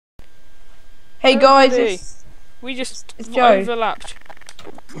Hey guys, it's we just Joe. overlapped.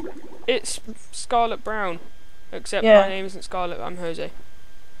 It's Scarlet Brown, except my name isn't Scarlet. I'm Jose.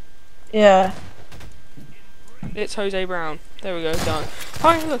 Yeah. It's Jose Brown. There we go. Done.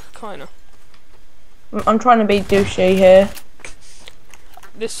 Hi, look, kinda. I'm trying to be douchey here.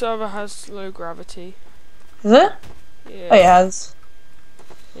 This server has low gravity. Is it? Yeah. Oh, it has.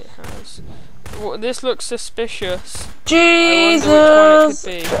 It has. Well, this looks suspicious. Jesus! I wonder which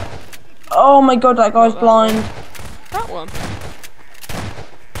one it could be. Oh my god, that guy's blind. That one.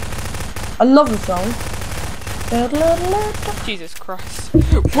 I love the song. Jesus Christ.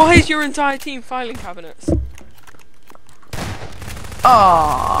 Why is your entire team filing cabinets?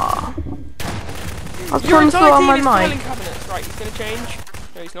 Ah. I was trying to sort out my mic. Filing cabinets. Right, he's gonna change.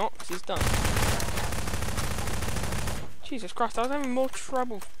 No, he's not, because he's done. Jesus Christ, I was having more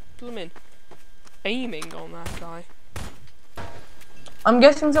trouble blooming aiming on that guy. I'm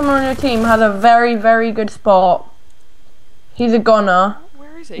guessing someone on your team had a very, very good spot. He's a goner.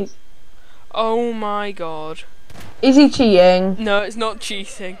 Where is he? Oh my god. Is he cheating? No, it's not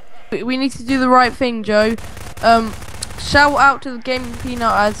cheating. We need to do the right thing, Joe. Shout out to the Gaming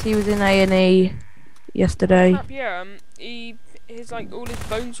Peanut as he was in A&E yesterday. Crap, yeah, his like all his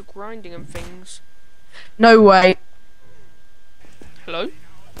bones were grinding and things. No way. Hello?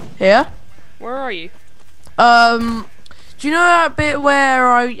 Here? Where are you? Do you know that bit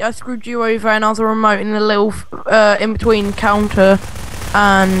where I screwed you over and I was a remote in the little in between counter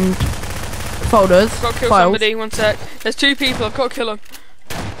and folders? I've got to kill files. somebody, 1 sec. There's 2 people, I've got to kill them.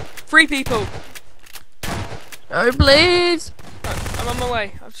 3 people! Oh please! Right, I'm on my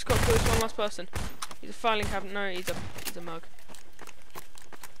way. I've just got to kill this one last person. He's a filing cabinet. No, he's a mug.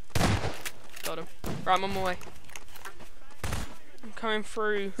 Got him. Right, I'm on my way. I'm coming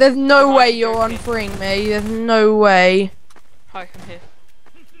through. There's no way you're unfreeing me. There's no way. Hi, I'm here.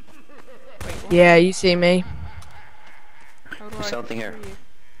 Wait, what? Yeah, you see me. How do I something here. you?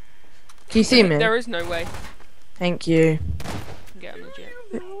 Do you see me? There is no way. Thank you. Get him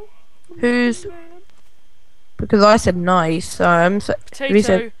legit. Who's? Because I said nice, so I'm so.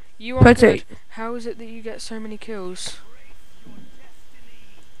 Potato, you are good. How is it that you get so many kills?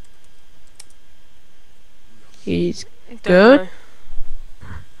 He's good.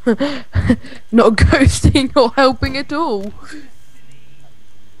 Not ghosting or helping at all.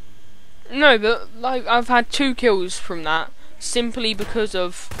 No, but like I've had 2 kills from that simply because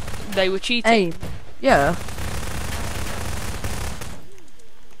of they were cheating. Aim. Yeah.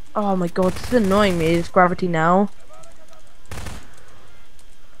 Oh my god, this is annoying me. It's gravity now.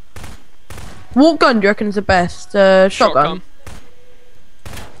 What gun do you reckon is the best? Shotgun.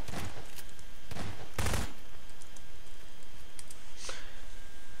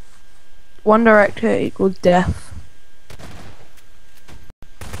 One direct hit equals death.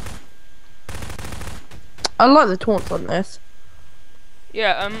 I like the taunts on this.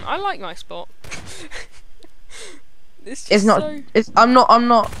 Yeah, I like my spot. It's not. So I'm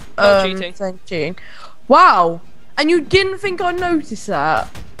not cheating. saying cheating. Wow! And you didn't think I noticed that?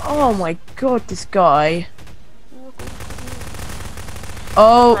 Oh my god, this guy.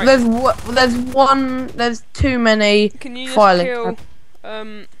 Oh, right. There's too many. Can you just filing. kill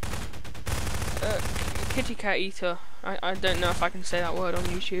kitty cat eater? I don't know if I can say that word on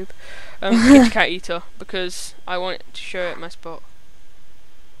YouTube. Kitty cat eater, because I want it to show it my spot.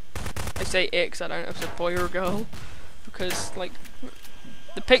 I say it because I don't know if it's a boy or a girl, because like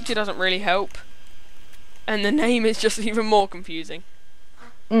the picture doesn't really help, and the name is just even more confusing.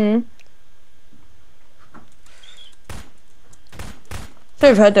 So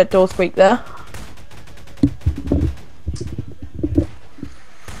you've heard that door squeak there.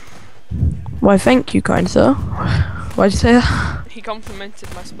 Why, thank you, kind sir. Why'd you say that? He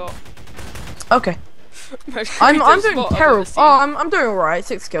complimented my spot. Okay. I'm doing terrible. Oh, I'm doing alright.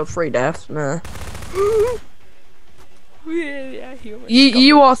 6 kills, 3 deaths. Nah. Yeah,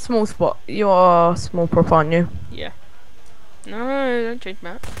 you are small spot. You are small prop, aren't you? Yeah. No, don't change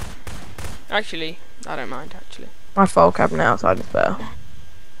map. Actually, I don't mind. Actually, my file cabinet outside is better.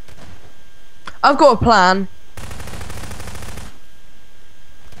 I've got a plan.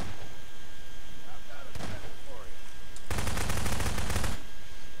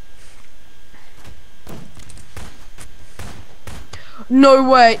 No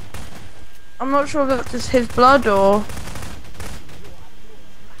way. I'm not sure if that's just his blood or.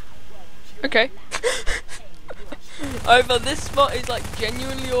 Okay. Either this spot is like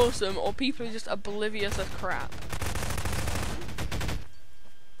genuinely awesome, or people are just oblivious of crap.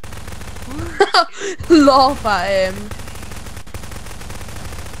 Laugh at him.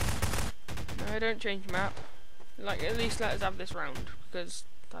 No, don't change map. Like, at least let us have this round, because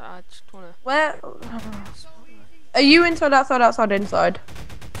I just wanna. Where? Are you inside, outside, outside, inside?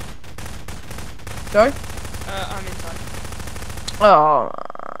 Go. I'm inside. Oh.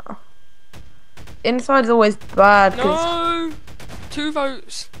 Inside's always bad. No! 2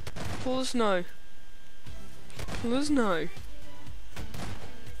 votes. Please no. Please no.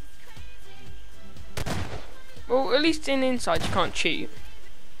 Well, at least in inside you can't cheat.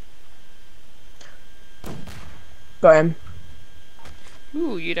 Got him.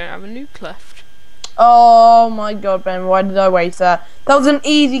 Ooh, you don't have a nuke left. Oh my god, Ben, why did I waste that? That was an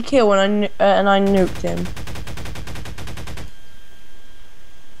easy kill and I nuked him.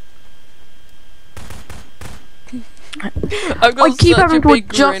 I've got I keep such a having to big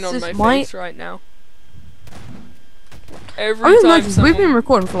adjust grin on this my mic. face right now. I Every was time noticing we've been someone...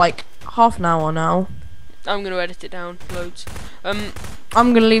 recording for like half an hour now. I'm gonna edit it down, loads. I'm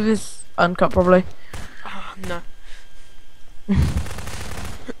gonna leave this uncut probably. No.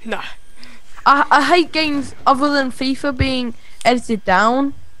 Nah. I hate games other than FIFA being edited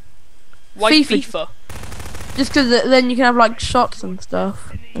down. Why FIFA? Just because then you can have like shots and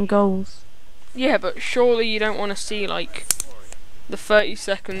stuff and goals. Yeah, but surely you don't want to see like the 30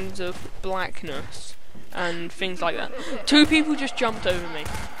 seconds of blackness and things like that. 2 people just jumped over me.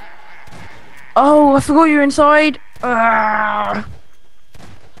 Oh, I forgot you're inside. Okay.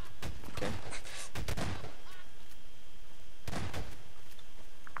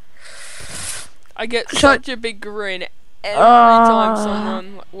 I get such a big grin every time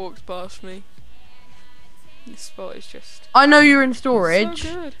someone like, walks past me. This spot is just... I know you're in storage.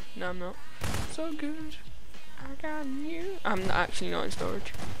 So good. No, I'm not. So good. I got you. I'm actually not in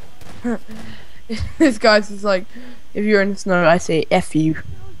storage. This guy's just like, if you're in the snow, I say F you.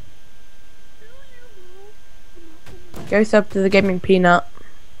 Goes up to the gaming peanut.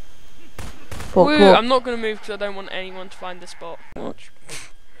 Pork, Woo, pork. I'm not going to move because I don't want anyone to find the spot. Watch.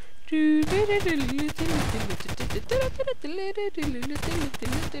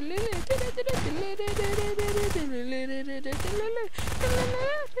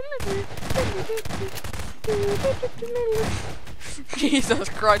 Jesus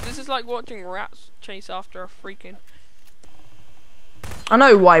Christ, this is like watching rats chase after a freaking... I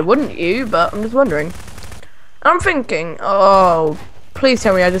know, why wouldn't you? But I'm just wondering. I'm thinking, oh, please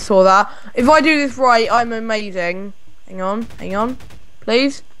tell me I just saw that. If I do this right, I'm amazing. Hang on,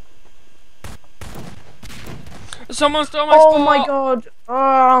 please. Someone stole my spot! Oh my god.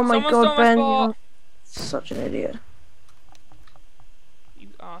 Oh my Someone god, stole my Ben. spot. You're such an idiot. You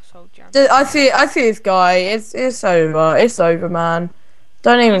arsehole, Jan. I see this guy. It's over. It's over, man.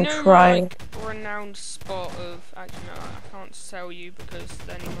 Don't even try. My, like, renowned spot of... Actually, no, I can't sell you because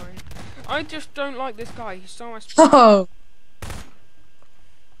then you're mine. I just don't like this guy. He stole my spot. Oh.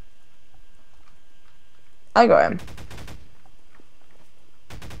 I got him.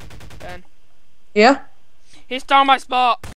 Ben. Yeah? He stole my spot!